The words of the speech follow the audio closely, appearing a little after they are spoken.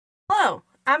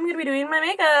I'm gonna be doing my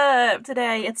makeup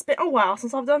today. It's been a while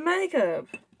since I've done makeup.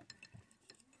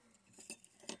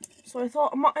 So I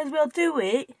thought I might as well do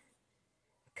it.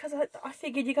 Because I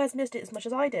figured you guys missed it as much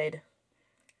as I did.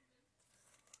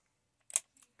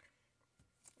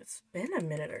 It's been a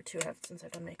minute or two since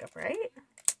I've done makeup, right?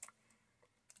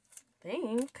 I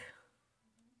think.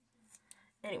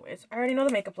 Anyways, I already know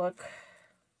the makeup look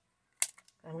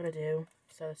I'm gonna do.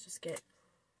 So let's just get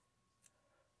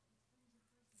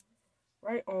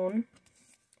right on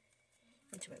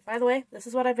into it. By the way, this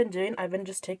is what I've been doing. I've been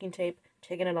just taking tape,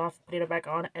 taking it off, putting it back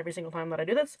on every single time that I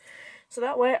do this. So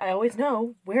that way I always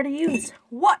know where to use,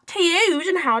 what to use,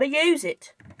 and how to use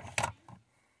it.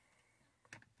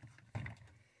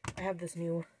 I have this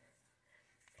new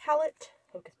palette,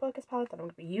 Hocus Pocus palette, that I'm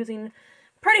going to be using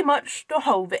pretty much the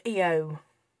whole video.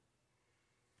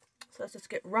 So let's just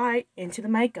get right into the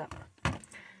makeup.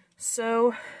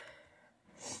 So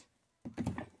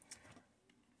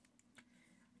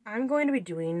I'm going to be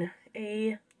doing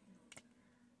a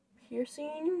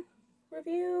piercing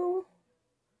review.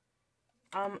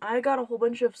 I got a whole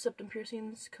bunch of septum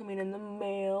piercings coming in the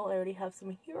mail. I already have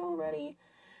some here already,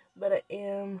 but I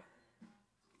am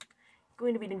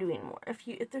going to be doing more. If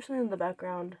there's something in the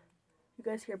background, you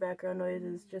guys hear background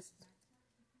noises, just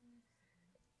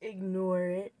ignore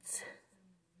it.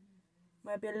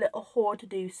 Might be a little hard to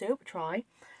do so, but try.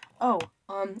 Oh,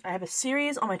 I have a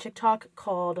series on my TikTok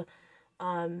called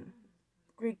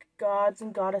Greek Gods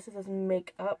and Goddesses as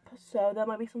Makeup, so that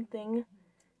might be something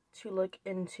to look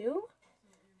into.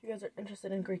 If you guys are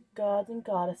interested in Greek gods and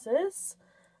goddesses.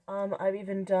 I've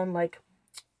even done like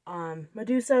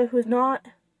Medusa, who's not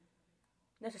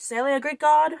necessarily a Greek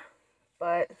god,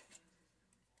 but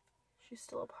she's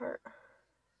still a part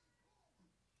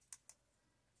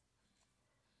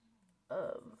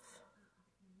of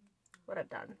what I've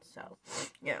done. So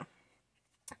yeah.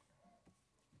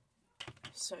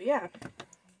 So I'm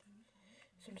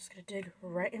just gonna dig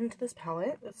right into this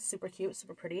palette. It's super cute,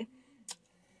 super pretty.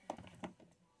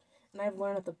 And I've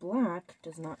learned that the black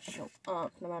does not show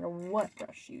up no matter what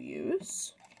brush you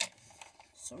use.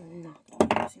 So I'm not going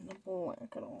to be using the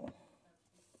black at all.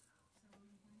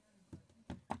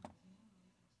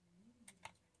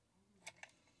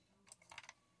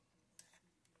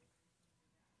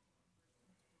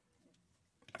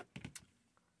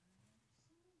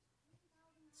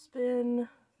 It's been,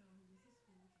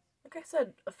 like I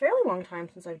said, a fairly long time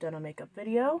since I've done a makeup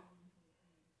video.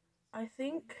 I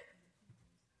think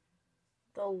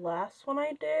the last one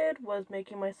I did was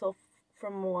making myself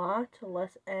from moi to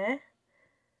less eh.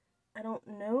 I don't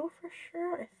know for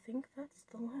sure. I think that's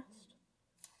the last.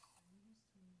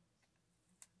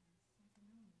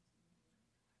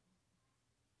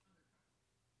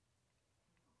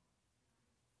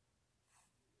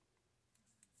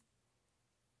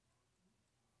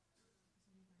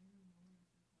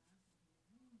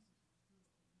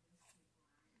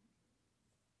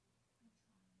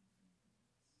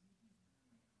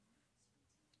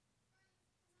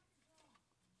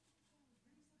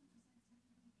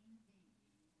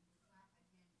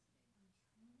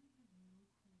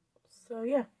 So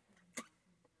yeah.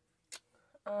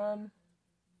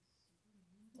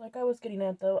 Like I was getting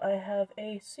at though, I have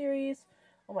a series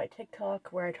on my TikTok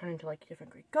where I turn into like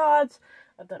different Greek gods.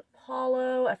 I've done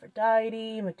Apollo,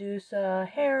 Aphrodite, Medusa,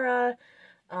 Hera,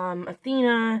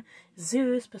 Athena,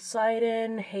 Zeus,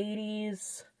 Poseidon,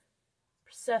 Hades,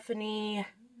 Persephone,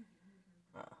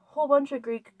 a whole bunch of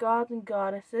Greek gods and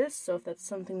goddesses. So if that's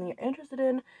something that you're interested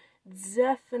in,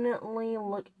 definitely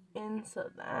look into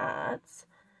that.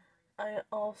 I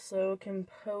also can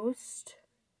post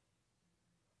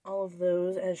all of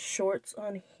those as shorts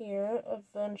on here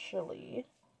eventually.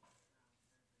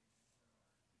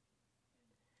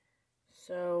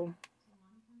 So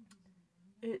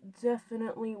it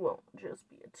definitely won't just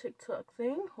be a TikTok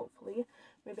thing. Hopefully,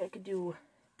 maybe I could do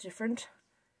different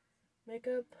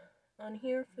makeup on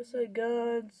here for say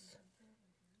gods.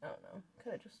 I don't know.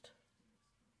 Kind of just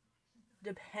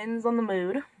depends on the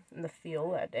mood and the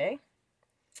feel that day.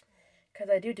 Because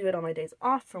I do it on my days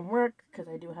off from work, because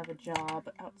I do have a job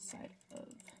outside of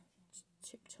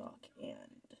TikTok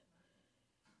and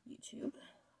YouTube,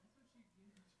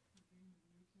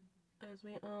 as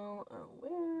we all are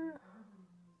aware.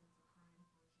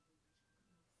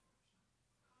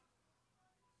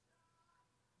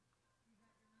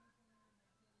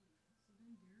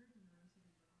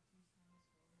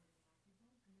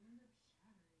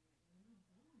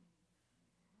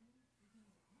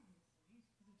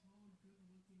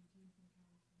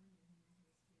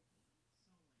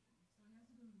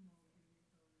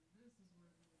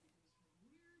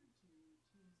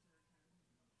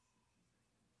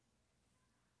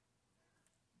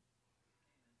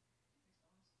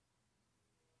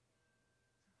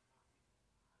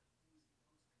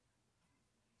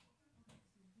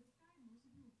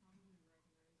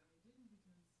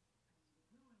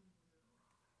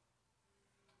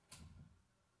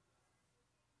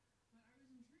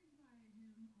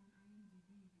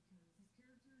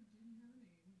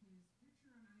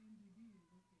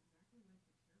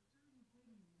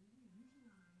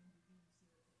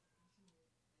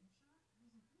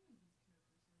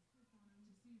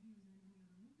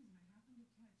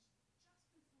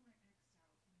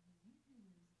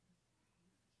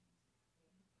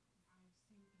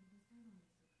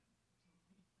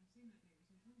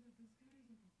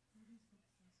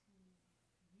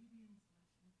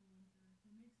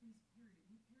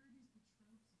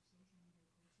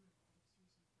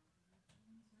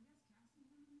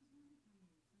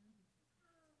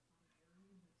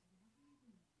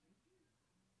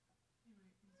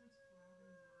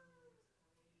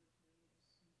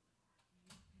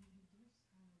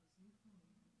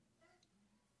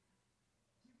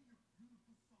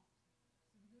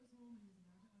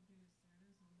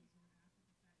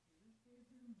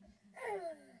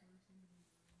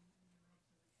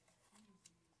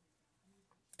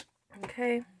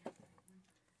 Okay.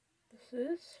 This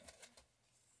is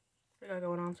what we got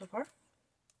going on so far.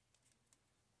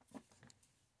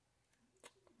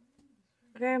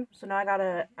 Okay, so now I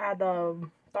gotta add the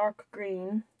dark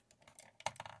green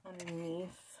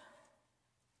underneath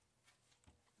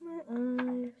my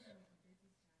eyes.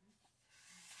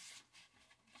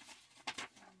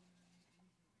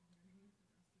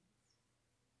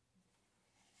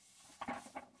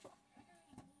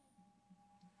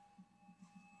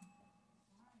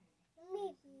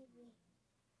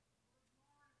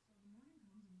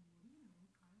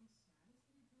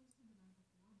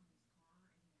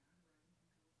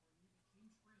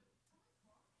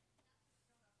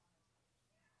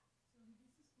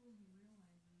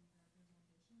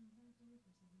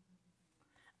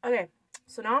 Okay,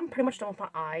 so now I'm pretty much done with my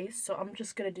eyes, so I'm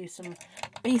just gonna do some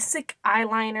basic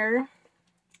eyeliner.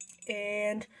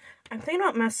 And I'm thinking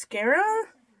about mascara.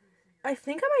 I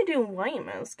think I might do white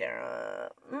mascara.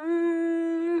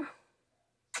 I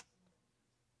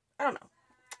don't know.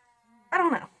 I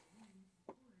don't know.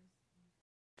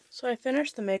 So I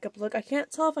finished the makeup look. I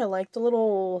can't tell if I like the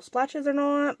little splashes or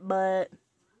not, but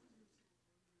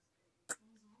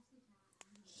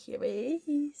here it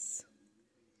is.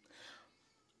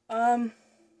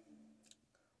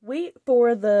 Wait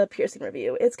for the piercing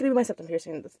review. It's gonna be my septum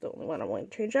piercing. That's the only one I'm going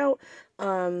to change out.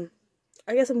 I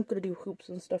guess I'm gonna do hoops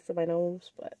and stuff for my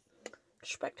nose, but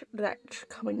expect that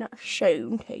coming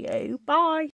soon to you. Bye.